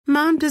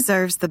Mom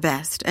deserves the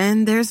best,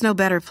 and there's no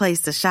better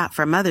place to shop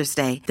for Mother's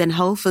Day than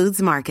Whole Foods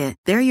Market.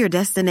 They're your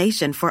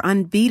destination for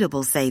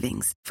unbeatable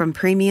savings, from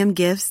premium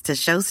gifts to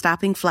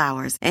show-stopping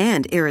flowers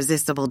and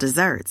irresistible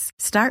desserts.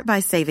 Start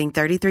by saving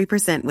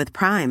 33% with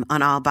Prime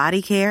on all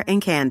body care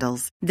and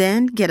candles.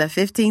 Then get a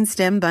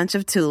 15-stem bunch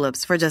of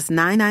tulips for just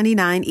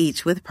 $9.99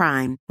 each with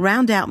Prime.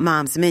 Round out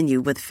Mom's menu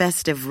with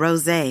festive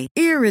rosé,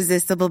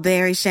 irresistible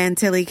berry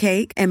chantilly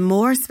cake, and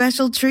more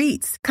special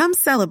treats. Come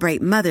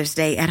celebrate Mother's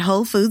Day at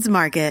Whole Foods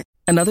Market.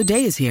 Another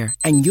day is here,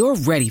 and you're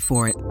ready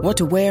for it. What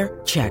to wear?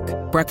 Check.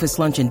 Breakfast,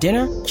 lunch, and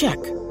dinner?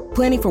 Check.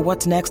 Planning for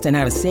what's next and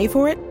how to save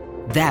for it?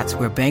 That's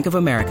where Bank of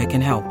America can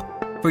help.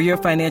 For your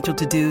financial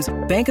to-dos,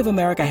 Bank of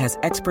America has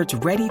experts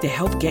ready to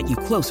help get you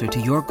closer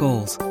to your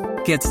goals.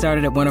 Get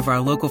started at one of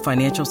our local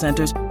financial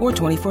centers or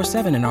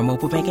 24/7 in our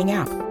mobile banking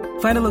app.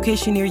 Find a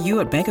location near you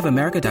at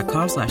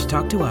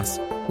bankofamerica.com/talktous.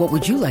 What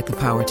would you like the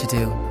power to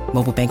do?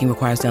 Mobile banking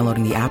requires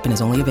downloading the app and is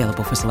only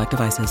available for select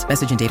devices.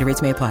 Message and data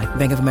rates may apply.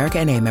 Bank of America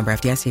N.A., member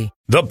FDIC.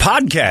 The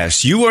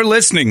podcast you are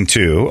listening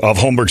to of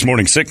Holmberg's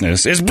Morning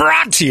Sickness is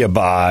brought to you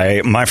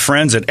by my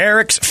friends at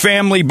Eric's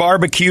Family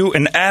Barbecue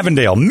in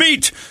Avondale.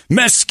 Meet,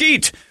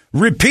 mesquite,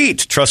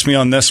 repeat. Trust me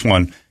on this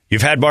one.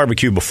 You've had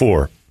barbecue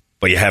before,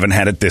 but you haven't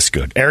had it this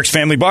good. Eric's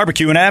Family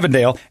Barbecue in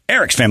Avondale,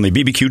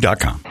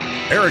 ericsfamilybbq.com.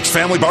 Eric's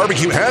Family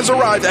Barbecue has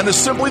arrived and is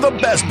simply the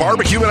best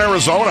barbecue in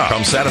Arizona.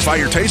 Come satisfy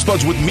your taste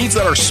buds with meats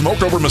that are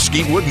smoked over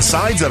mesquite wood and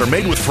sides that are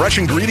made with fresh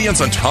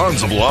ingredients and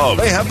tons of love.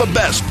 They have the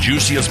best,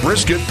 juiciest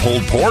brisket,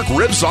 pulled pork,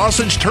 rib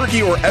sausage,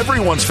 turkey, or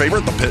everyone's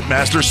favorite, the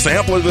Pitmaster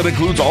Sampler that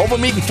includes all the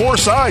meat and 4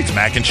 sides,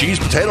 mac and cheese,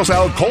 potato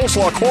salad,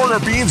 coleslaw, corn, or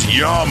beans,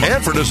 yum.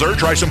 And for dessert,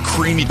 try some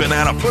creamy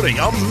banana pudding,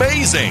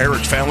 amazing.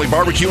 Eric's Family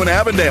Barbecue in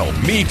Avondale.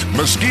 Meat,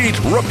 mesquite,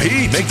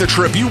 repeat. Make the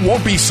trip, you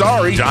won't be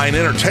sorry. Dine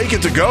in or take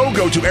it to go.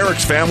 Go to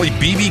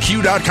ericsfamilybbq.com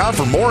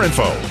for more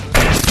info.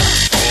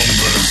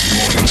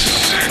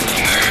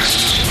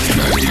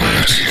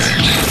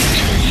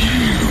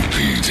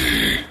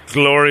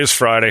 Glorious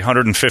Friday,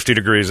 150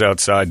 degrees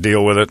outside.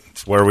 Deal with it.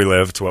 It's where we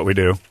live. It's what we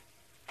do.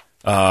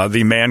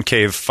 The Man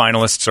Cave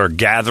finalists are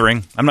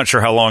gathering. I'm not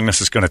sure how long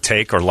this is going to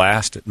take or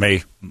last. It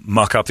may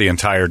muck up the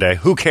entire day.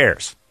 Who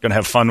cares? Going to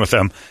have fun with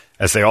them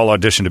as they all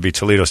audition to be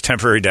Toledo's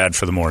temporary dad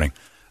for the morning.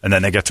 And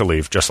then they get to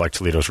leave, just like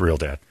Toledo's real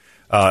dad.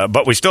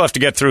 But we still have to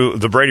get through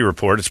the Brady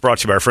Report. It's brought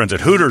to you by our friends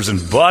at Hooters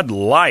and Bud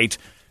Light.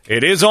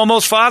 It is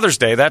almost Father's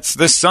Day. That's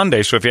this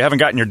Sunday. So if you haven't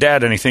gotten your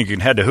dad anything, you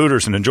can head to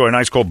Hooters and enjoy a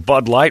nice cold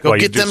Bud Light while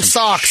you do some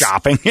socks.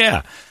 Shopping.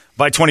 Yeah.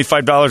 Buy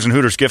 $25 in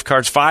Hooters gift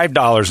cards,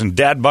 $5 in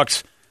Dad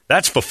Bucks.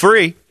 That's for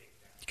free.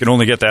 You can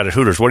only get that at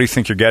Hooters. What do you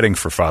think you're getting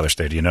for Father's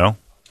Day? Do you know?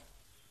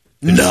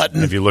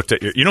 Nothing. Have you looked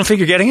at your... You don't think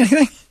you're getting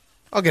anything?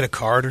 I'll get a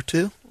card or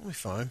two. I'll be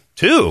fine.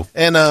 2?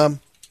 And,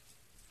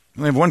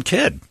 we have 1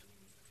 kid.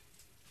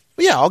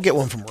 Yeah, I'll get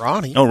one from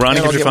Ronnie. Oh,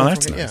 Ronnie gets your father?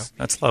 That's That's nice. Yeah.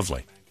 That's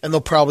lovely. And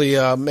they'll probably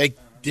make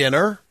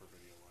dinner.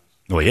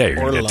 Well, yeah, you're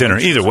going to get lunch. dinner.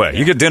 Either way.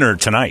 You get dinner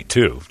tonight,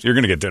 too. You're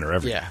going to get dinner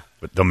every day. Yeah.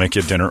 But they'll make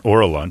you dinner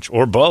or a lunch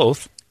or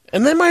both.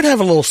 And they might have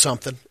a little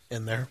something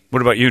in there.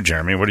 What about you,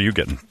 Jeremy? What are you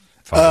getting?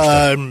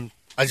 Father's Day?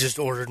 I just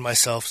ordered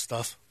myself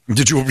stuff.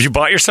 Did you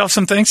bought yourself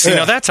some things? See,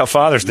 now that's how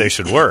Father's Day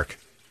should work.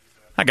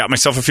 I got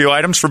myself a few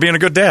items for being a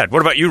good dad.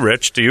 What about you,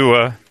 Rich? Do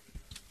you,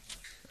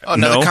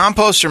 another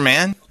composter,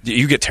 man.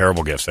 You get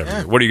terrible gifts every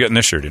year. What are you getting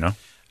this year, do you know?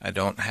 I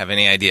don't have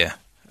any idea.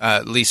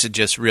 Lisa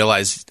just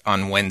realized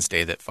on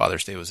Wednesday that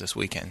Father's Day was this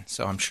weekend,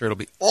 so I'm sure it'll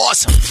be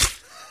awesome.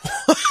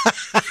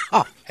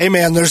 Hey,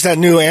 man, there's that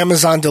new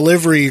Amazon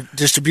delivery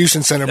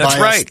distribution center by us.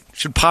 That's right.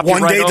 Should pop you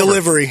right One-day over.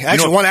 delivery.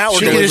 Actually, 1 hour So you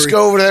delivery. can just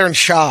go over there and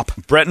shop.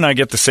 Brett and I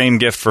get the same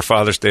gift for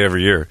Father's Day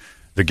every year.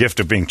 The gift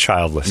of being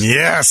childless.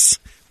 Yes.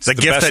 The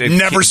gift best. that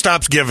never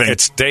stops giving.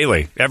 It's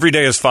daily. Every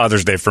day is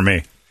Father's Day for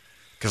me.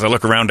 Because I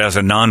look around as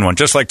a non-one,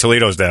 just like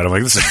Toledo's dad. I'm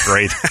like, this is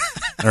great.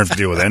 I don't have to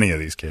deal with any of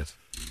these kids.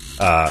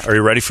 Are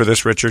you ready for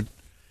this, Richard?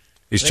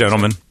 These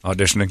gentlemen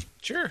auditioning?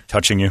 Sure.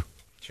 Touching you?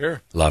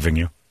 Sure. Loving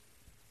you?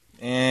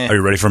 Are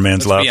you ready for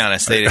man's love?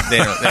 Let's be honest. They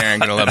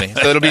aren't going to love me.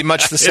 So it'll be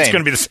much the same. It's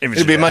going to be the same as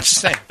It'll be your dad. much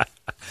the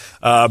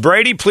same.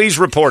 Brady, please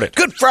report it.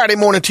 Good Friday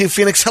morning to you,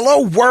 Phoenix.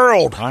 Hello,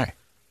 world. Hi.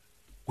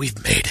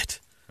 We've made it.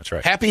 That's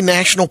right. Happy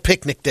National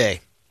Picnic Day.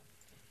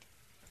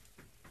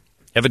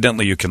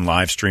 Evidently, you can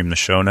live stream the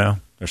show now.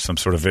 There's some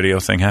sort of video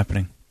thing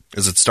happening.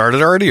 Is it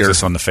started already? Is Or?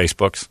 this on the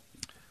Facebooks?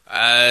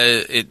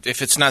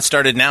 If it's not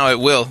started now, it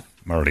will.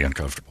 I'm already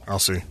uncomfortable. I'll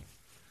see.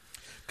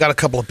 Got a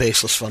couple of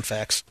baseless fun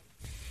facts.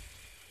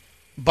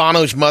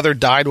 Bono's mother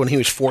died when he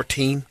was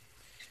 14.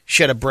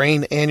 She had a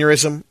brain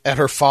aneurysm at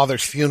her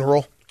father's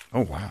funeral.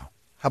 Oh, wow.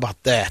 How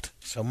about that?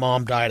 So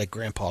mom died at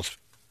Grandpa's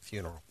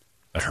funeral.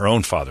 At her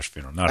own father's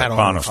funeral, not At at her own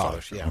Bono's father's,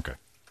 father's funeral. yeah. Okay.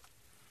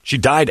 She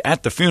died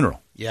at the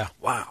funeral. Yeah.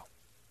 Wow.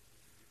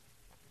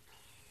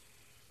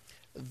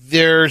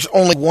 There's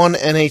only one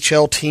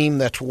NHL team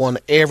that's won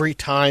every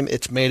time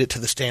it's made it to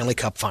the Stanley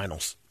Cup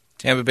Finals.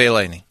 Tampa Bay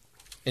Lightning.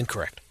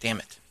 Incorrect. Damn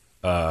it.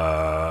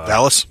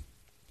 Dallas?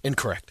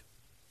 Incorrect.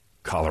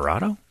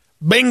 Colorado?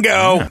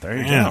 Bingo! Yeah, there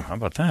you go. How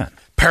about that?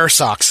 Pair of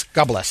Sox.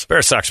 God bless.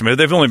 Bear Sox,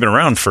 they've only been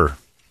around for,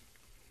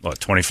 what,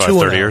 25,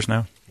 30 years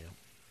now? Yeah.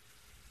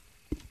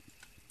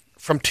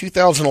 from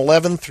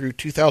 2011 through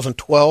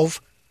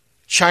 2012,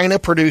 China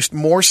produced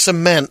more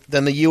cement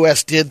than the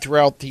U.S. did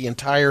throughout the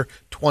entire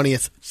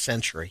 20th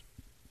century.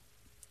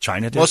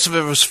 China did? Most of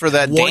it was for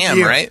that One dam,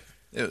 year. right?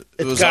 It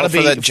It's was gotta all for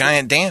be- that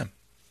giant dam.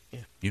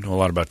 You know a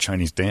lot about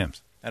Chinese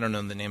dams. I don't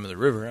know the name of the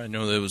river. I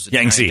know there was a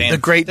Yangtze. giant dam. The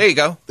great, There you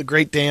go. The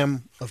Great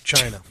Dam of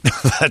China.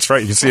 That's right.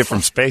 You can see it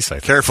from space, I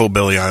think. Careful,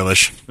 Billie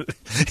Eilish.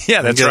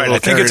 Yeah, that's Get a right. I little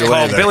think it's carried away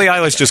called. there. Billie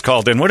Eilish just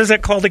called in. What is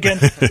that called again,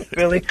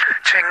 Billy?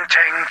 Ching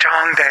Ching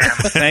Chong Dam.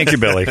 Thank you,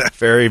 Billy.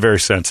 Very, very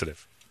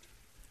sensitive.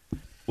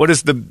 What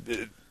is the?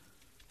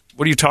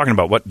 What are you talking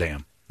about? What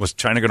dam? Was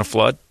China going to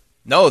flood?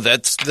 No,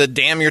 that's the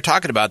dam you're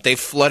talking about. They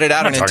flooded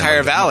out I'm an not talking entire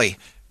about that. valley.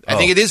 I Oh.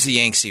 think it is the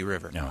Yangtze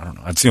River. No, I don't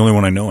know. That's the only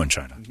one I know in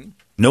China.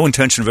 No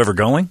intention of ever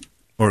going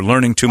or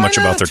learning too much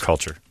about their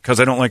culture because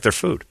I don't like their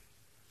food.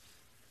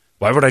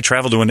 Why would I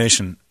travel to a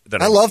nation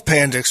that I love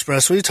Panda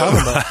Express. What are you talking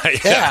about?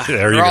 Yeah, there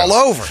they're you go. all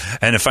over.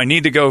 And if I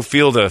need to go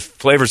feel the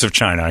flavors of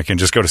China, I can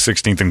just go to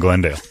 16th and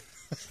Glendale.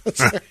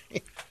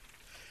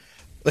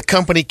 The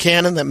company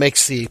Canon that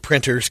makes the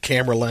printers,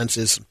 camera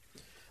lenses, a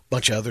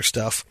bunch of other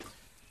stuff.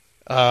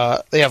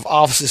 They have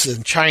offices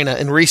in China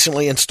and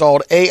recently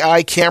installed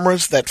AI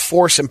cameras that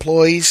force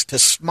employees to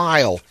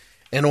smile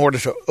in order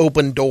to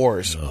open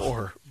doors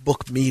or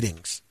book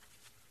meetings.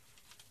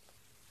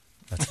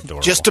 That's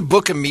adorable. Just to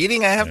book a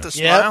meeting, I have to Yep.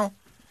 smile?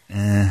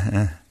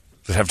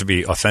 Does it have to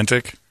be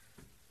authentic?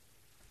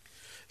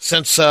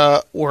 Since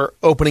we're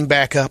opening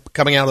back up,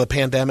 coming out of the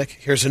pandemic,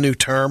 here's a new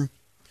term.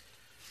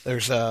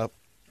 There's a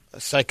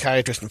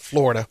psychiatrist in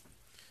Florida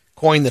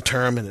coined the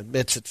term and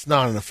admits it's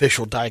not an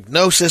official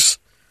diagnosis.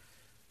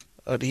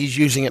 But he's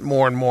using it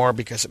more and more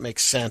because it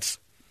makes sense.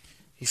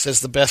 He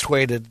says the best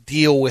way to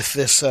deal with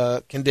this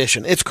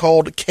condition, it's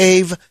called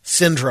cave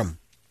syndrome.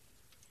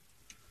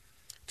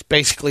 It's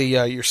basically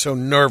you're so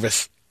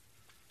nervous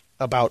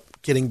about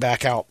getting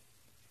back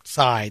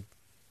outside.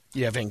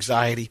 You have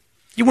anxiety.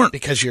 You weren't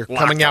because you're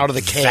coming out of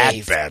the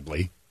cave. that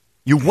badly.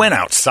 You went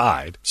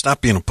outside.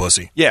 Stop being a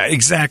pussy. Yeah,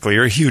 exactly.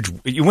 You're a huge.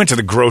 You went to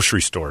the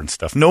grocery store and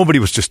stuff. Nobody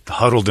was just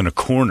huddled in a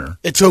corner.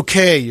 It's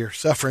okay. You're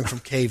suffering from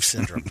cave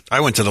syndrome.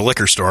 I went to the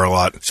liquor store a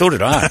lot. So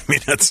did I. I mean,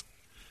 that's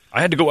I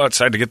had to go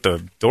outside to get the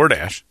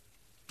DoorDash.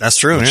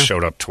 true. Which Yeah.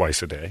 showed up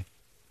twice a day.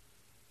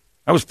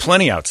 I was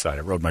plenty outside.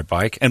 I rode my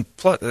bike, and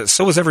plus,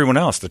 so was everyone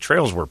else. The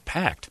trails were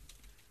packed.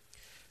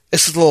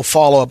 This is a little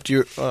follow-up. Do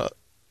you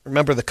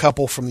remember the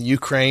couple from the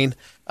Ukraine,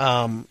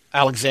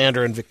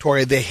 Alexander and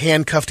Victoria? They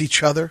handcuffed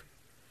each other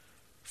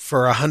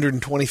for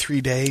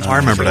 123 days. I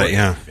remember that,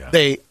 yeah.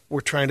 They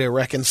were trying to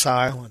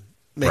reconcile and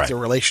make Right. their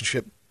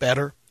relationship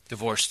better.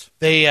 Divorced.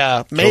 They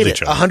made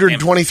each it. other.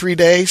 123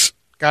 days,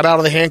 got out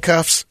of the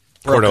handcuffs,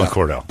 broke Cordell up. and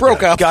Cordell.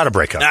 Broke up. Got to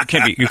break up.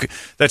 Can't be,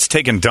 that's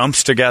taking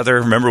dumps together.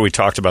 Remember we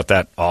talked about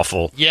that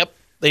awful. Yep,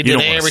 they You did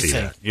don't want to see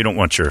everything. that. You don't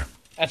want your.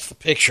 That's the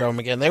picture of them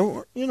again. They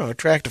were,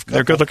 attractive couple.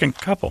 They're a good-looking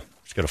couple.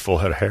 She's got a full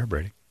head of hair,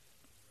 Brady.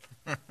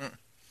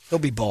 He'll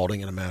be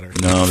balding in a matter.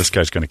 No, this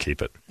guy's going to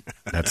keep it.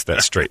 That's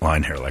that straight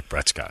line hair like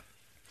Brett's got.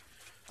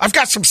 I've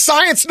got some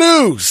science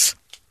news.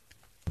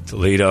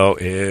 Toledo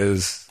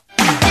is.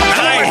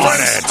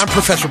 I'm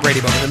Professor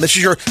Brady Bowman, and this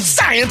is your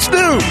science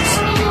news.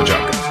 Good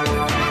job, guys.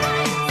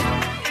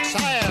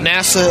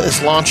 NASA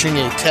is launching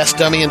a test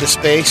dummy into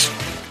space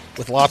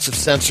with lots of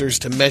sensors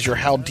to measure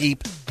how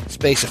deep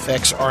space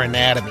affects our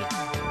anatomy.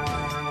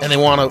 And they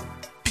want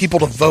people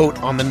to vote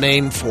on the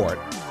name for it.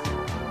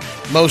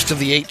 Most of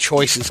the 8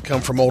 choices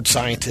come from old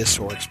scientists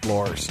or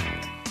explorers.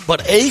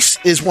 But ACE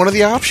is one of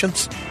the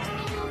options.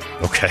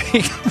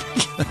 Okay.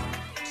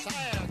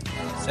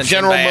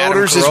 General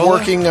Motors is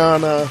working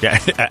on...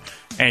 Yeah.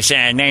 It's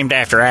named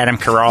after Adam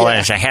Carolla Yeah.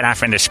 as I head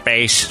off into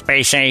space.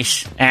 Space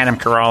Ace, Adam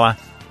Carolla.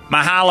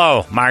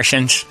 Mahalo,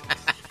 Martians.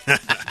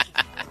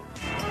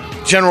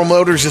 General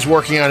Motors is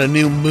working on a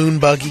new moon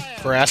buggy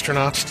for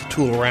astronauts to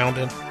tool around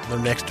in their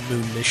next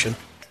moon mission.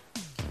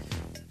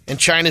 And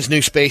China's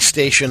new space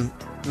station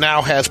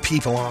now has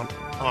people on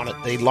it.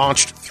 They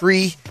launched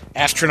 3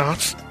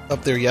 astronauts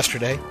up there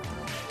yesterday.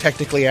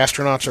 Technically,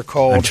 astronauts are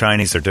called And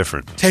Chinese are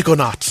different.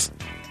 takonauts.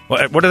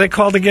 What are they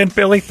called again,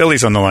 Billy?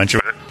 Billy's on the line. Ching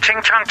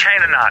Chong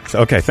China Knots.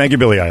 Okay, thank you,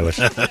 Billie Eilish.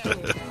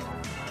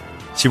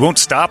 She won't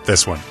stop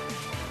this one.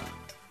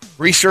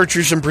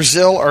 Researchers in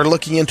Brazil are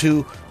looking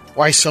into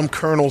why some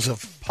kernels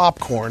of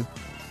popcorn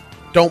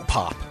don't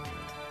pop.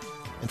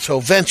 And so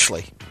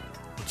eventually,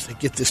 once they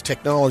get this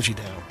technology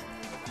down,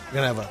 you're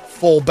going to have a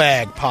full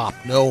bag pop,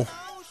 no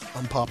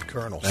unpopped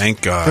kernels.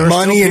 Thank God.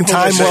 Money and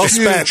time well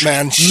Huge. spent,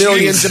 man.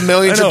 Millions Jeez. and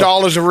millions I of know.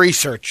 dollars of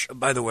research.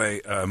 By the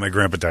way, my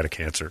grandpa died of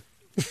cancer.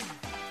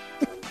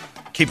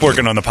 Keep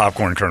working on the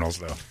popcorn kernels,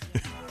 though.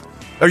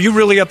 Are you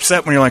really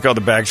upset when you're like, oh,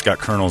 the bag's got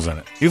kernels in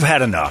it? You've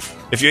had enough.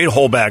 If you ate a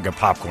whole bag of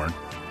popcorn,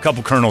 a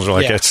couple kernels are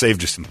like, Yeah. that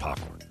saved you some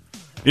popcorn.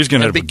 You're just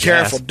going to And be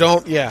careful.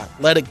 Don't,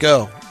 let it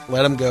go.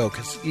 Let them go.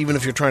 Because even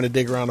if you're trying to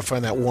dig around to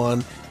find that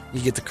one,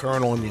 you get the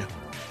kernel and you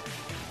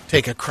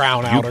take a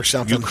crown out or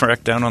something. You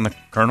crack down on the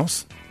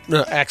kernels?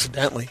 No,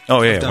 accidentally. Oh,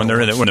 I've yeah, done when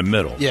it they're once. in the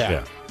middle.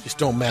 Yeah. Just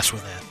don't mess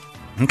with that.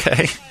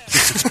 Okay.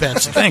 It's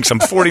expensive. Thanks. I'm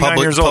 49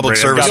 years old. Public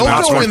Brady. service I've got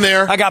Don't go popcorn. in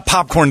there. I got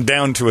popcorn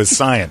down to a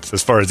science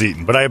as far as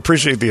eating, but I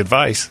appreciate the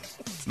advice.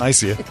 It's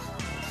nice of you.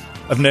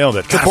 I've nailed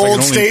it. It's a God, if I could bold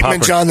only eat statement,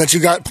 popcorn. John, that you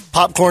got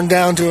popcorn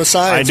down to a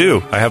size. I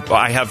do.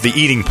 I have the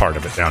eating part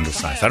of it down to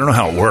science. I don't know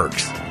how it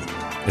works.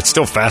 It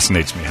still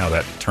fascinates me how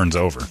that turns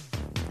over.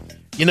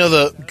 You know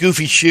the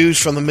goofy shoes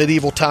from the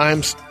medieval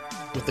times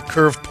with the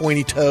curved,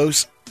 pointy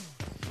toes?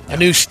 A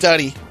new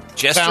study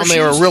Jester found they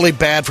were shoes? really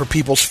bad for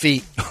people's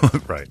feet.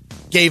 Right.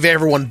 Gave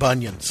everyone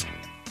bunions.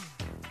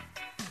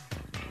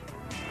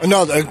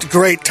 No,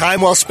 great.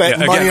 Time well spent,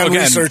 money on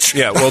research.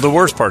 Yeah, well, the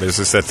worst part is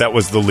that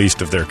was the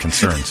least of their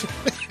concerns.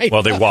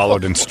 While they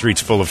wallowed in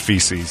streets full of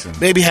feces and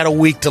Maybe had a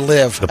week to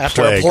live the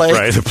after plague, a plague.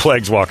 right? The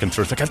plague's walking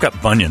through. It's like, I've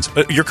got bunions.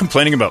 You're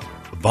complaining about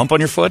a bump on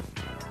your foot?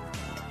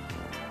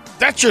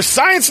 That's your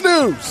science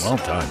news. Well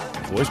done.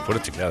 Boys, put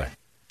it together.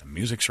 The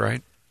music's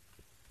right.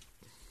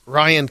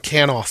 Ryan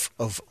Canoff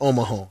of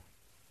Omaha.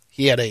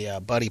 He had a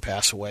buddy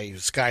pass away. He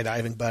was a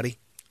skydiving buddy.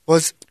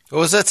 Was What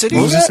was that city?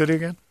 What was the city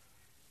again?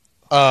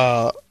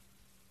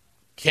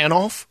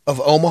 Canoff of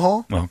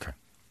Omaha. Oh, okay.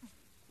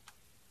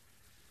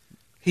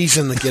 He's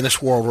in the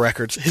Guinness World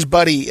Records. His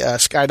buddy,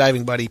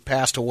 skydiving buddy,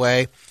 passed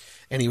away,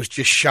 and he was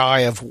just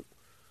shy of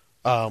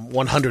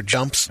 100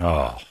 jumps.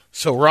 Oh.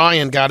 So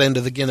Ryan got into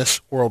the Guinness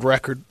World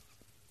Record,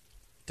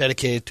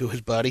 dedicated to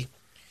his buddy.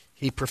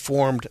 He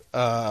performed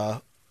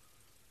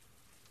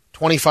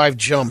 25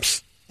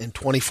 jumps in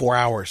 24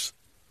 hours,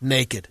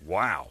 naked.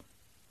 Wow.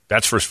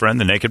 That's for his friend,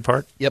 the naked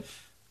part? Yep.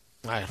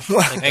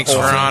 Thanks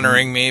for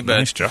honoring me, but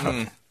Nice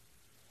job.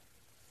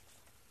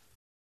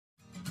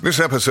 This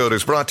episode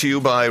is brought to you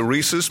by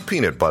Reese's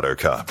Peanut Butter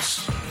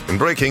Cups. In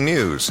breaking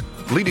news,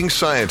 leading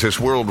scientists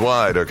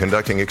worldwide are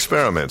conducting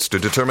experiments to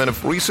determine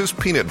if Reese's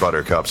Peanut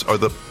Butter Cups are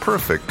the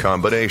perfect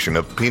combination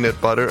of peanut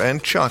butter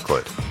and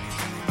chocolate.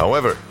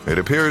 However, it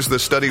appears the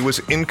study was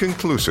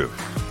inconclusive,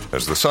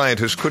 as the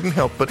scientists couldn't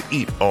help but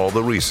eat all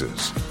the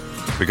Reese's.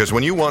 Because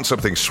when you want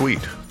something sweet,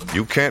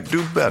 you can't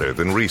do better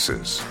than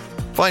Reese's.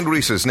 Find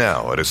Reese's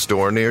now at a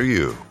store near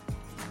you.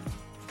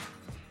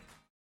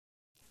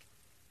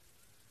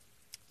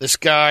 This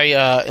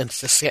guy in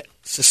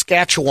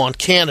Saskatchewan,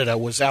 Canada,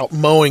 was out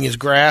mowing his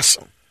grass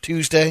on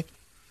Tuesday.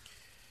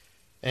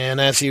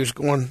 And as he was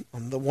going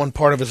on the one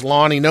part of his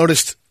lawn, he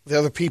noticed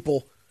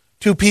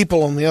two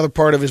people on the other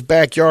part of his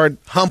backyard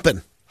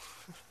humping.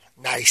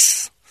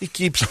 nice. He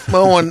keeps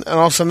mowing, and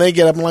all of a sudden they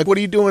get up and like, what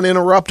are you doing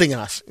interrupting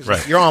us? He's like,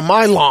 Right. you're on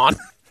my lawn.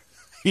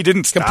 He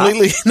didn't stop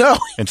Completely, no.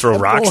 and throw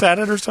rocks at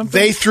it or something?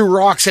 They threw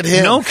rocks at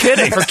him. No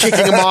kidding. For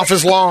kicking him off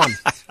his lawn.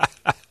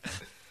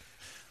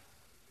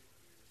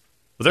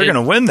 Well, they're going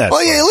to win that.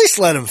 Well, you fight. at least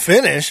let him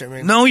finish. I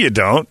mean, No, you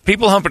don't.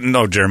 People humping.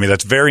 No, Jeremy,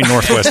 that's very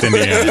Northwest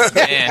Indiana.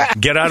 man.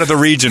 Get out of the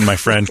region, my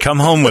friend. Come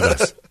home with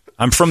us.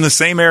 I'm from the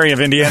same area of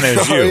Indiana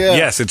as you. Oh, yeah.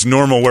 Yes, it's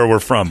normal where we're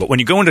from. But when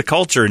you go into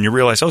culture and you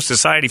realize, oh,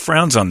 society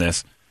frowns on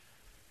this,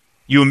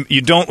 you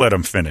don't let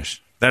them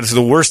finish. That is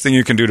the worst thing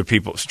you can do to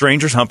people.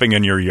 Strangers humping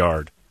in your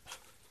yard.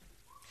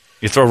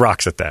 You throw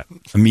rocks at that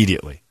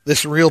immediately.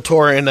 This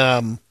realtor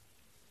in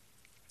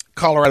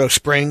Colorado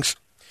Springs,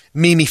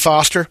 Mimi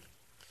Foster,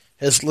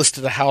 has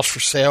listed a house for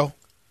sale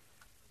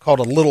called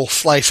A Little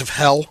Slice of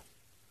Hell.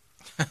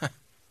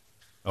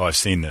 Oh, I've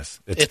seen this.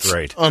 It's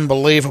great.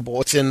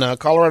 Unbelievable. It's in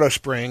Colorado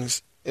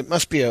Springs. It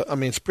must be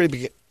it's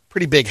a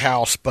pretty big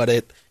house, but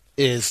it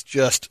is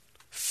just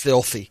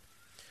filthy.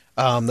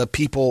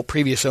 The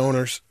previous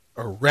owners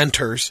or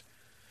renters,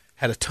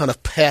 had a ton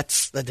of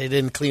pets that they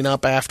didn't clean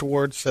up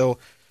afterwards. So,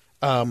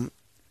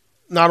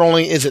 not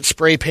only is it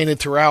spray painted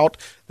throughout,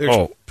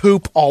 there's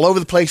poop all over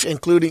the place,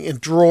 including in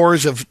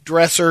drawers of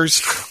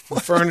dressers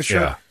and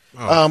furniture.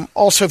 Yeah.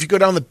 Also, if you go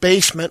down the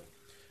basement,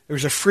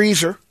 there's a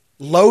freezer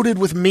loaded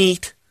with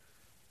meat.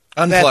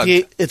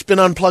 Unplugged. It's been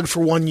unplugged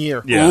for 1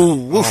 year. Yeah.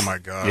 Oh, my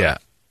God. Yeah.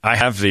 I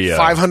have the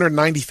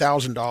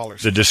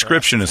 $590,000. The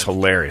description is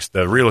hilarious.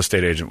 The real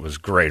estate agent was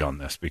great on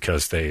this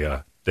because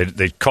they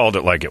called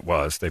it like it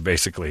was. They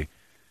basically,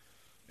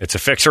 it's a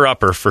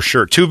fixer-upper for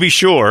sure. To be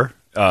sure,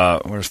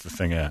 where's the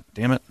thing at?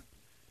 Damn it.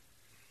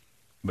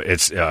 But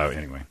it's,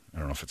 anyway, I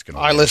don't know if it's going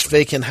to. I list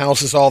vacant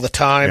houses all the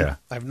time. Yeah.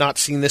 I've not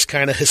seen this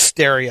kind of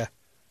hysteria,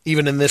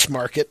 even in this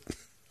market.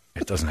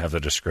 It doesn't have the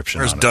description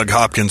There's on it. Doug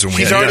Hopkins when we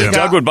She's had already him.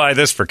 Doug would buy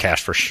this for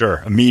cash for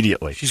sure,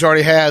 immediately. She's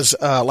already has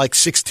like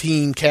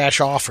 16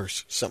 cash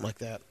offers, something like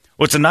that.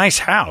 Well, it's a nice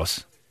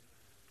house,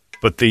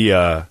 but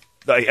the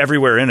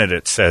everywhere in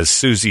it says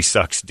Susie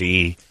sucks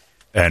D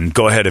and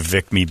go ahead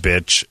evict me,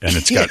 bitch. And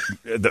it's got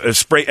the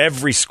spray.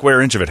 Every square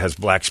inch of it has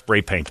black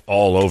spray paint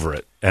all over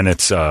it, and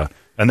it's and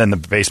then the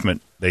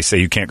basement. They say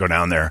you can't go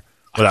down there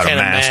without a can't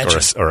mask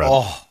imagine.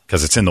 or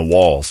because it's in the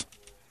walls.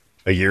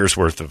 A year's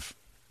worth of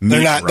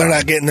meat. they're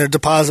not getting their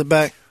deposit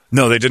back.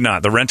 No, they did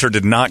not. The renter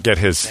did not get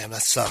his Damn,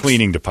 that sucks.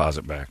 cleaning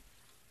deposit back.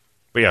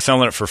 But yeah,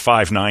 selling it for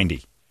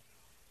 $590.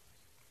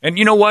 And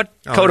you know what?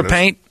 Oh, Coat it of is.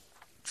 paint,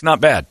 it's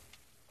not bad.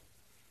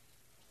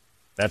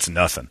 That's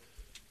nothing.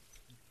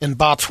 In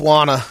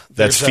Botswana,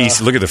 That's there's,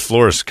 feces. Look at the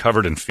floors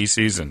covered in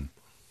feces. And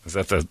is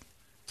that the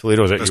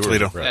Toledo? Is that That's you?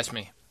 Toledo. Brett? That's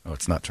me. Oh,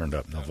 it's not turned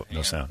up.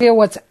 No sound. Feel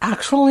what's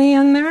actually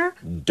in there?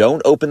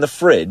 Don't open the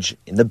fridge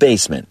in the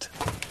basement.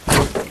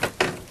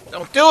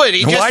 Don't do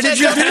it. Why did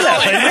you do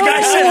that? The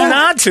guy said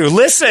not to.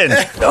 Listen.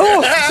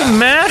 What's the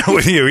matter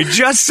with you? He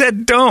just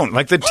said don't.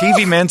 Like the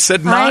TV man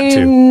said not to.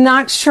 I'm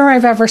not sure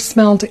I've ever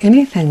smelled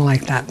anything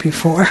like that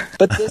before.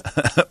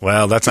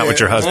 Well, that's not what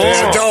your husband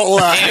said. Don't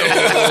lie.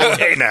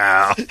 Hey,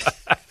 now.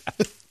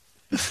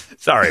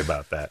 Sorry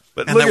about that.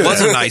 But And that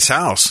was a nice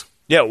house.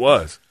 Yeah, it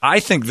was. I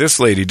think this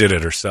lady did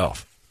it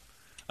herself.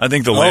 I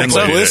think the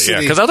landlady did it.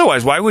 Yeah, because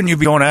otherwise, why wouldn't you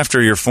be going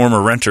after your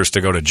former renters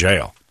to go to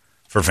jail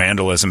for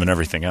vandalism and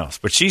everything else?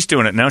 But she's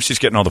doing it now. She's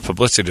getting all the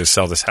publicity to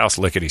sell this house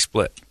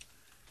lickety-split.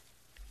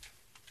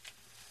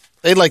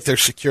 They'd like their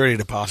security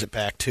deposit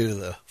back, too,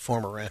 the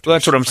former renters. Well,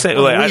 that's what I'm saying.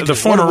 The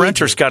former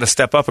renters got to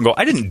step up and go,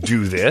 I didn't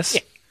do this.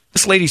 Yeah.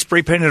 This lady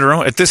spray painted her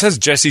own. This has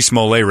Jesse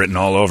Smollett written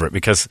all over it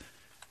because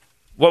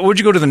what would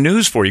you go to the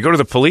news for? You go to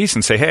the police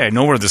and say, hey, I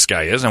know where this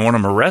guy is. I want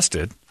him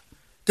arrested.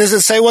 Does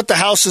it say what the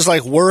house is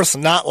like worth?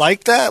 Not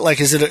like that.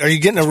 Like, are you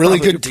getting a really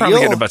good deal? Probably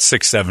getting about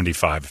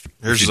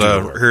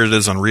 $675. Here it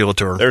is on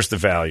Realtor. There's the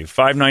value.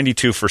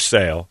 $592 for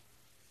sale.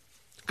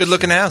 Good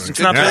looking house. It's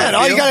not bad.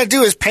 All you got to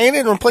do is paint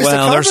it and replace the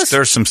carpet.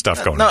 There's some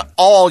stuff going on. Not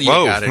all you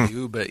got to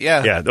do, but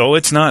yeah. Yeah. Oh,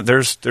 it's not.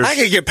 There's. I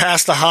could get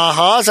past the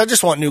ha-has. I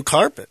just want new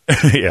carpet.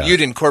 Yeah.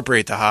 You'd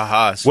incorporate the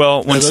ha-has.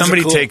 Well, when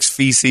somebody takes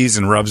feces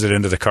and rubs it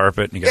into the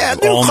carpet, and you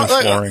got all new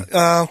flooring.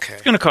 Okay.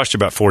 It's going to cost you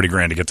about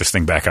 $40,000 to get this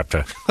thing back up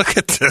to. Look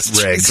at this.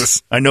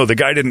 Jesus. I know the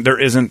guy didn't.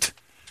 There isn't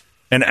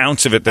an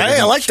ounce of it that.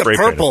 Hey, I like the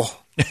purple.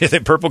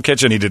 The purple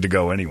kitchen needed to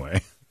go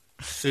anyway.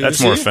 Susie?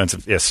 That's more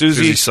offensive. Yeah,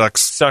 Susie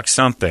sucks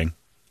something.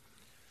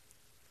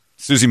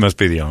 Susie must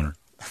be the owner.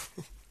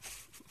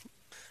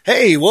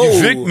 Hey, whoa.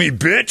 Evict me,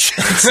 bitch.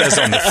 It says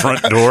on the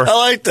front door. I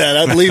like that.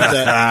 I'd leave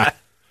that.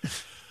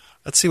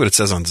 Let's see what it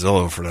says on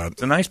Zillow for that.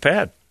 It's a nice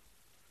pad.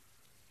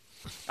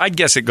 I'd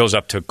guess it goes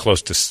up to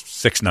close to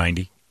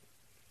 $690.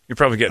 You're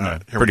probably getting a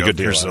pretty good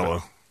deal. Here's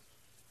Zillow.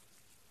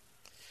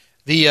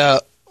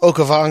 The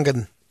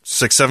Okavangan.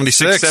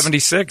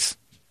 $676.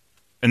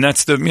 And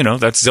that's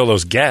that's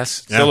Zillow's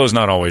guess. Yeah. Zillow's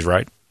not always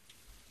right.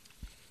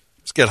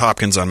 Let's get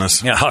Hopkins on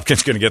this. Yeah,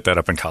 Hopkins going to get that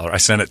up in Colorado. I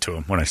sent it to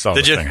him when I saw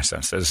the thing. I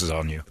said, this is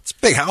on you. It's a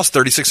big house,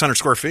 3,600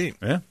 square feet.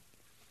 Yeah.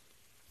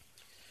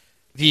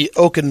 The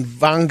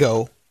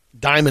Okavango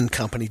Diamond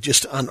Company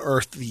just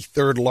unearthed the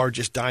third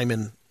largest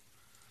diamond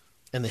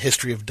in the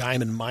history of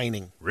diamond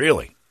mining.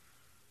 Really?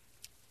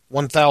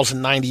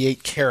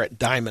 1,098 carat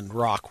diamond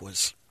rock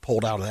was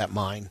pulled out of that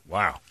mine.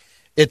 Wow.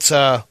 It's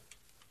a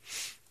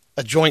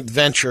joint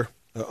venture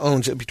that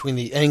owns it between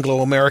the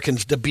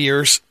Anglo-Americans, De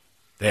Beers.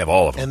 They have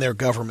all of them. And their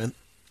government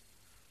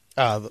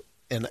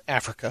in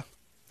Africa.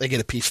 They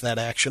get a piece of that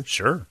action.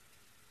 Sure.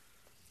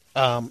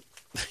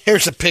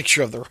 Here's a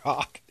picture of the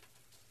rock.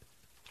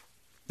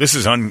 This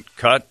is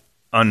uncut,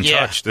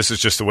 untouched. Yeah. This is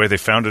just the way they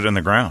found it in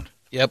the ground.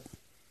 Yep.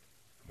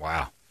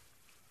 Wow.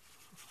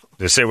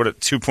 They say what,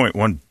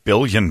 $2.1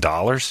 billion? Yep.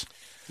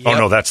 Oh,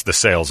 no, that's the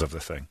sales of the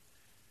thing.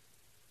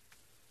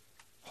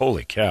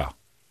 Holy cow.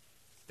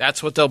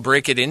 That's what they'll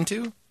break it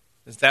into?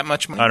 Is that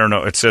much money? I don't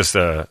know. It says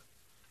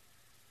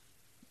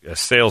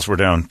sales were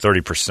down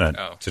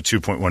 30% to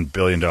 $2.1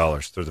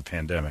 billion through the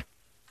pandemic.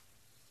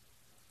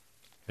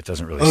 It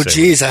doesn't really say. Oh,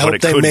 geez, I hope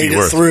they made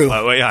it through.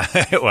 Yeah.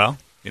 Well,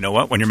 you know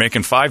what? When you're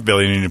making $5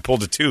 billion and you pull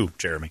to $2 billion,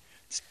 Jeremy,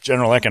 it's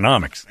general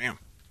economics. Damn.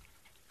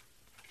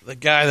 The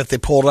guy that they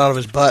pulled out of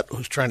his butt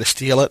who's trying to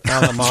steal it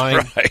out of the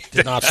mine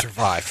did not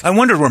survive. I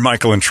wondered where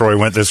Michael and Troy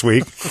went this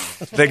week.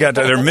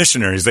 They're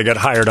missionaries. They got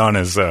hired on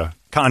as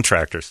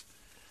contractors.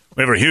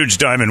 We have a huge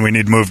diamond we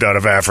need moved out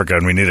of Africa,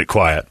 and we need it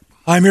quiet.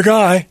 I'm your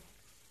guy.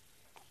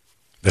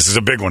 This is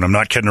a big one. I'm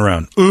not kidding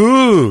around.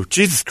 Ooh,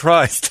 Jesus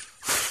Christ.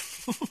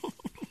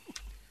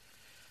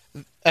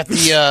 At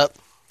the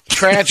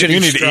tragedy you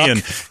need struck.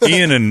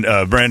 Ian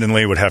and Brandon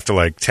Lee would have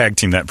to tag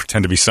team that and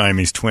pretend to be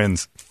Siamese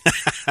twins.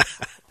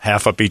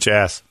 Half up each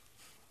ass.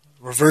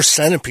 Reverse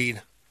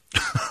centipede.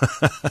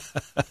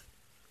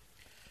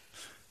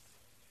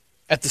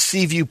 At the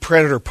Seaview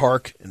Predator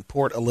Park in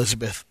Port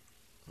Elizabeth,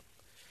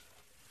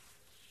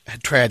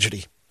 had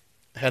tragedy.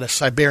 Had a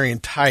Siberian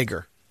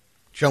tiger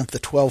jump the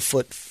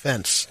 12-foot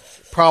fence.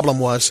 Problem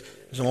was,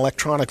 there's an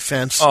electronic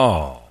fence.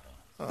 Oh.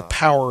 The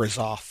power is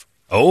off.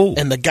 Oh.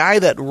 And the guy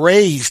that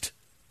raised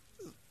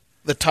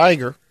the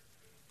tiger,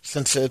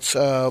 since it's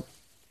for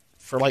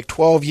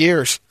 12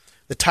 years,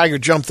 the tiger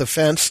jumped the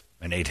fence.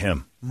 And ate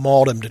him.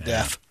 Mauled him to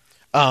death.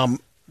 The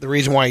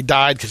reason why he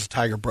died, because the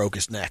tiger broke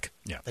his neck.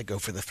 Yeah. They go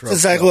for the throat.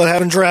 That's exactly what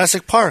happened in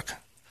Jurassic Park.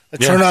 They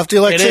turned off the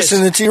electricity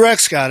and the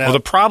T-Rex got out. Well, the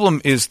problem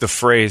is the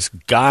phrase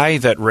 "guy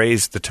that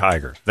raised the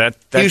tiger." That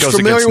he was goes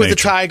familiar with nature.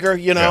 the tiger,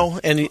 Yeah.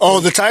 and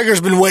the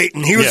tiger's been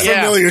waiting. He was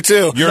familiar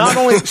too. Not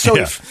only so,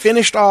 he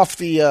finished off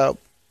the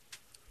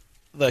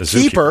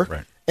keeper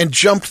right. and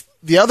jumped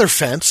the other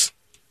fence,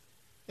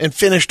 and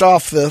finished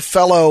off the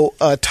fellow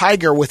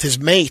tiger with his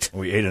mate.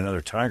 We ate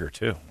another tiger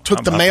too.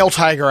 Took the male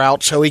tiger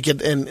out so he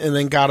could, and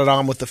then got it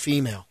on with the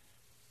female.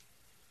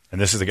 And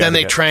this is the guy. Then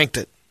they tranked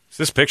it. Is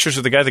this pictures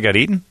of the guy that got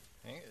eaten?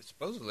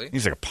 Supposedly.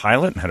 He's like a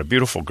pilot and had a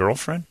beautiful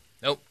girlfriend?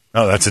 Nope.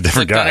 Oh, that's a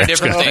different guy. A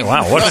different thing.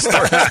 Wow, what a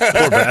story.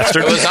 Poor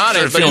bastard. It was on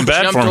it, Started but feeling it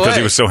bad jumped for him because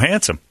he away. was so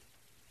handsome.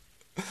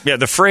 Yeah,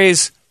 the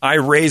phrase, I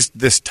raised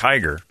this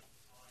tiger,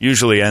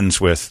 usually ends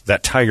with,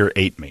 that tiger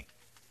ate me.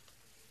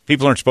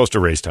 People aren't supposed to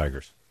raise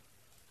tigers.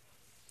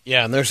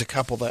 Yeah, and there's a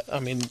couple that,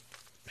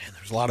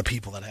 there's a lot of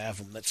people that have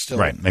them that still.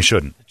 Right, they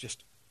shouldn't.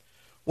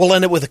 We'll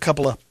end it with a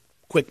couple of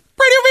quick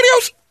radio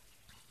videos.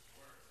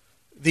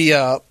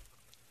 The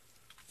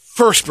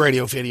first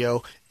radio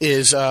video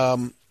is a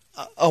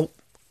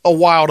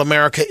Wild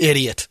America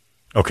idiot.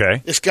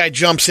 Okay. This guy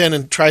jumps in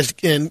and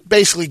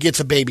basically gets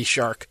a baby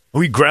shark. Oh,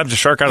 he grabs a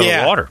shark out of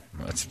the water.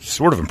 That's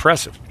sort of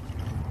impressive.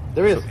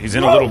 There is. He's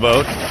in a little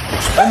boat.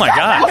 Oh, my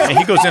God. And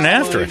he goes in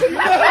after it.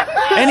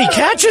 And he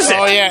catches it.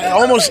 Oh,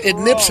 yeah. It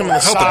nips him in the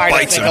side.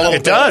 Bites him.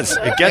 It does.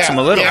 It gets him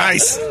a little.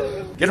 Nice.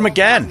 Get him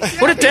again.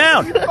 Put it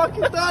down.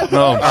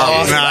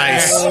 Oh,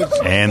 nice.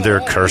 And they're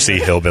cursy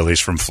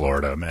hillbillies from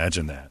Florida.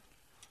 Imagine that.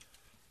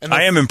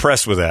 I am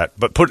impressed with that.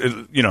 But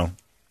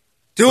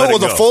do it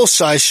with a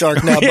full-size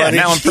shark now, buddy.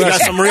 Now You got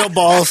some real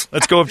balls.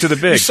 Let's go up to the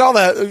big. You saw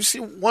that.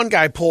 One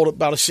guy pulled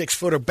about a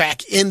 6-footer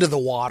back into the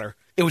water.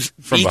 It was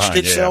From beached behind,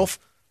 itself.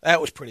 That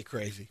was pretty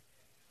crazy.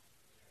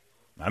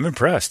 I'm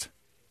impressed.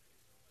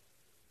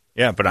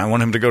 Yeah, but I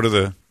want him to go to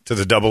the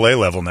AA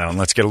level now, and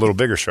let's get a little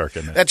bigger shark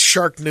in there. That's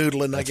shark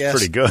noodling, I guess.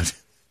 Pretty good.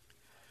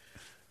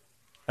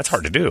 That's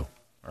hard to do.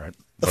 All right.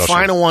 The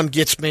final one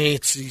gets me.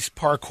 It's these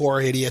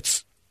parkour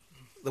idiots.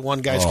 The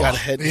one guy's got a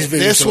head.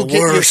 This will get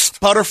you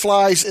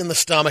butterflies in the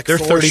stomach. They're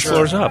 30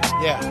 floors up.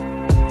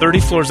 Yeah. 30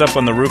 floors up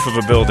on the roof of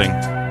a building.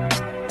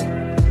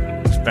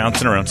 Just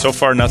bouncing around. So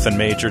far, nothing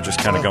major. Just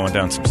kind of going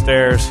down some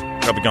stairs.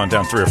 Probably gone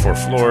down 3 or 4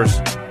 floors.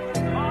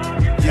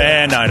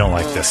 And I don't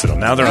like this at all.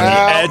 Now they're on the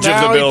edge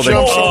of the building.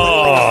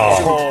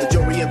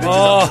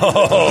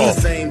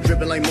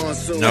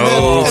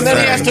 No. And then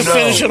he has to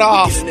finish it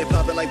off.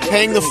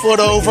 Hang the foot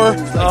over.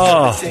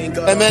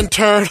 And then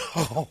turn.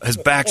 His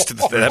back's to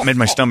that made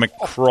my stomach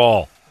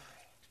crawl.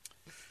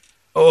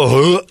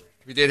 Oh.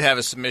 We did have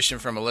a submission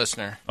from a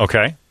listener.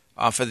 Okay.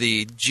 Off of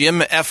the Jim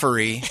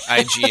Effery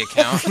IG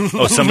account.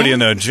 Oh, somebody in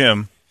the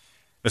gym.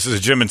 This is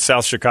a gym in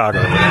South Chicago.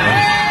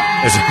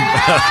 It is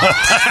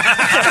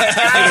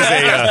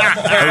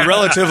a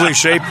relatively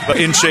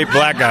in shape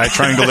black guy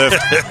trying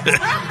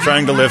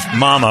to lift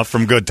Mama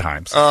from Good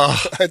Times. I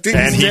think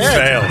and he dead.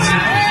 fails.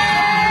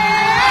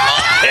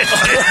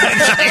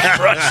 He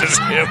crushes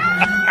him.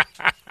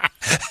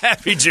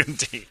 Happy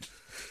Juneteenth.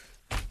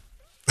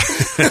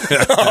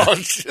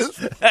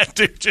 That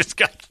dude just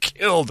got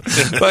killed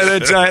by the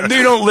giant.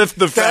 You don't lift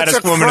the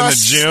fattest woman in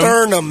the gym.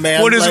 Sternum,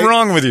 man. What is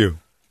wrong with you?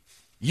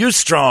 You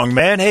strong,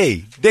 man.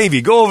 Hey,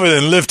 Davey, go over there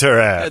and lift her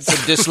ass.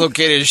 That's a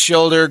dislocated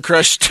shoulder,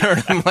 crushed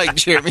sternum, like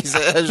Jeremy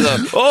said.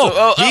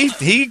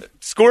 He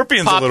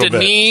scorpions popped a little bit.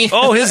 Knee.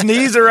 Oh, his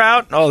knees are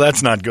out. Oh,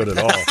 that's not good at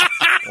all.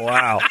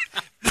 Wow,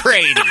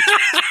 Brady.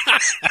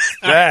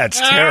 That's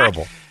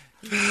terrible.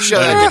 Show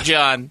that to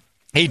John.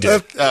 He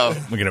did.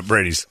 Looking at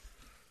Brady's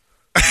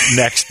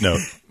next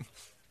note.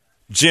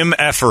 Jim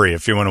Effery,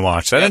 if you want to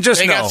watch that. And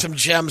just they know, got some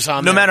gems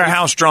on no there. matter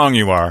how strong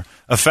you are,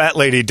 a fat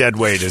lady dead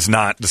weight is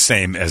not the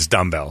same as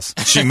dumbbells.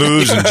 She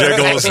moves and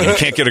jiggles, and you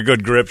can't get a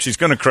good grip. She's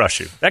going to crush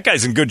you. That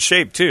guy's in good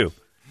shape, too.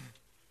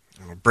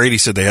 Brady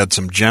said they had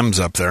some gems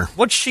up there.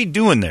 What's she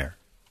doing there?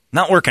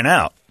 Not working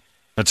out.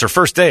 That's her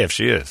first day if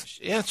she is.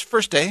 Yeah, it's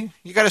first day.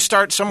 You got to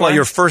start somewhere. Well,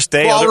 your first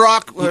day.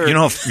 Walk,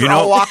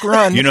 walk,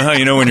 run. You know how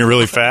you know when you're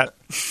really fat?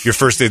 Your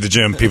first day at the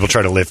gym, people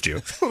try to lift you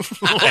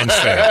and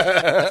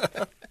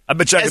fail. I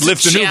bet you I could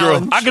lift the new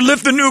girl. I could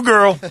lift the new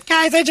girl.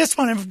 Guys, I just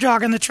want to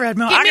jog on the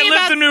treadmill. I can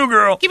lift the new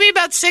girl. Give me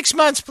about 6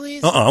 months,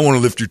 please. I want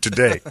to lift you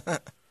today.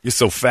 You're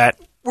so fat.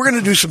 We're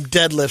going to do some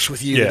deadlifts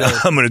with you today.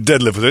 I'm going to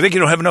deadlift with her. I think you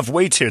don't have enough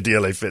weights here at the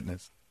LA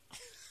Fitness.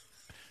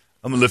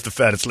 I'm going to lift the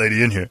fattest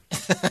lady in here.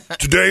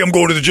 Today I'm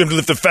going to the gym to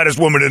lift the fattest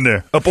woman in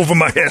there. Up over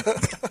my head.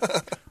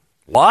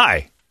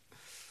 Why?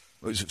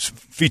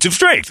 Feats of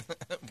strength.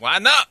 Why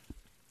not?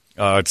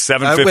 It's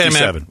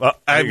 7:57.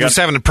 I was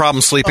having a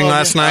problem sleeping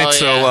last night,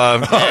 so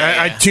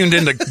I tuned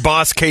into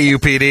Boss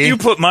KUPD. You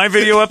put my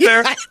video up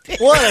there?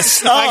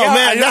 What?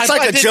 Man, that's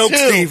like a joke,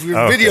 Steve.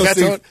 Your video,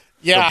 Steve.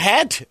 I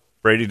had to.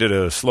 Brady did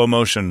a slow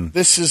motion.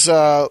 This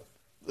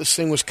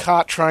thing was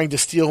caught trying to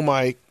steal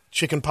my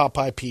chicken pot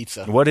pie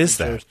pizza. What is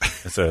that?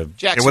 It's a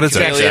Jackson what is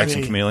that? chameleon.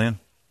 Jackson chameleon.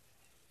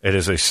 It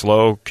is a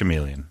slow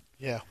chameleon.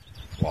 Yeah.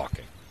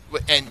 Walking.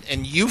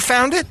 And you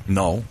found it?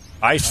 No.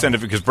 I sent it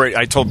because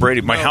I told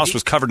Brady my house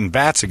was covered in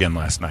bats again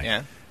last night.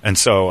 Yeah. And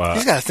so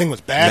He's got a thing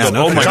with bats.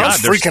 oh my God,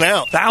 John's freaking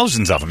out.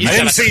 Thousands of them. I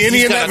didn't see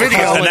any in that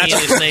video.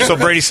 And so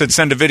Brady said,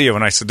 send a video.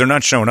 And I said, they're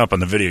not showing up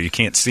on the video. You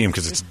can't see them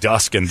because it's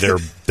dusk and they're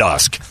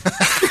dusk.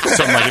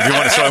 So I'm like, if you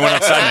want to. So I went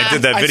outside and I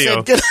did that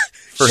video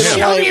for him.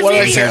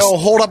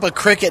 Hold up a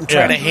cricket and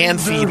try to hand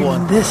feed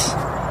one. This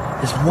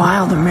is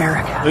wild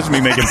America. This is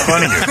me making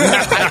fun of you.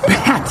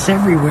 Bats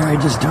everywhere.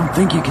 I just don't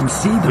think you can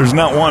see them. There's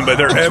not one, but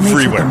they're Which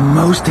everywhere. Makes it the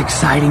most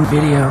exciting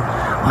video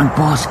on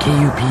Boss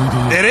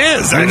KUPD. It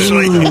is,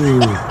 actually.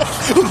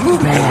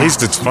 At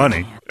least it's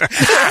funny.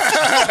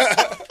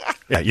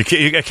 Yeah, you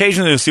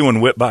occasionally see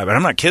one whip by, but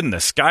I'm not kidding. The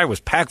sky was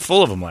packed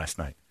full of them last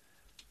night.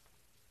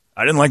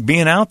 I didn't like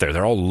being out there.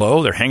 They're all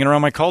low. They're hanging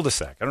around my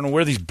cul-de-sac. I don't know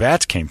where these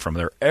bats came from.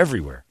 They're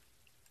everywhere.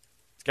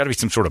 It's got to be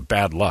some sort of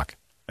bad luck.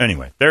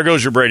 Anyway, there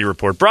goes your Brady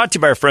Report. Brought to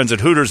you by our friends at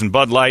Hooters and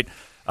Bud Light.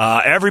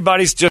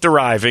 Everybody's just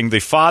arriving. The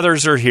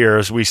fathers are here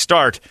as we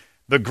start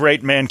the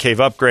Great Man Cave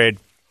Upgrade,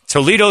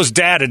 Toledo's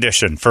Dad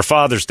Edition for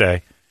Father's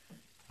Day.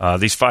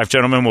 These 5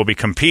 gentlemen will be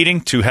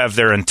competing to have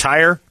their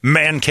entire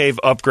man cave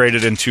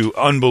upgraded into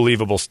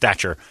unbelievable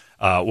stature.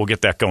 We'll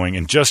get that going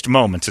in just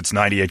moments. It's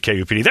 98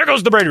 KUPD. There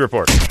goes the Brady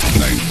Report.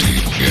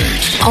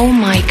 98. Oh,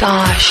 my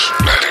gosh.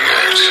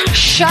 98.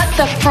 Shut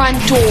the front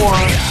door.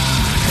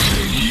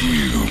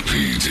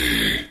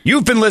 KUPD.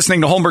 You've been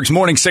listening to Holmberg's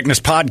Morning Sickness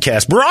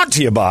Podcast, brought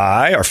to you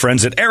by our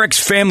friends at Eric's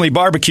Family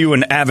Barbecue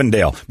in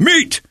Avondale.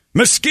 Meet,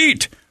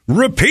 mesquite,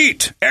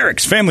 repeat.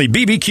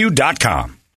 Eric'sFamilyBBQ.com.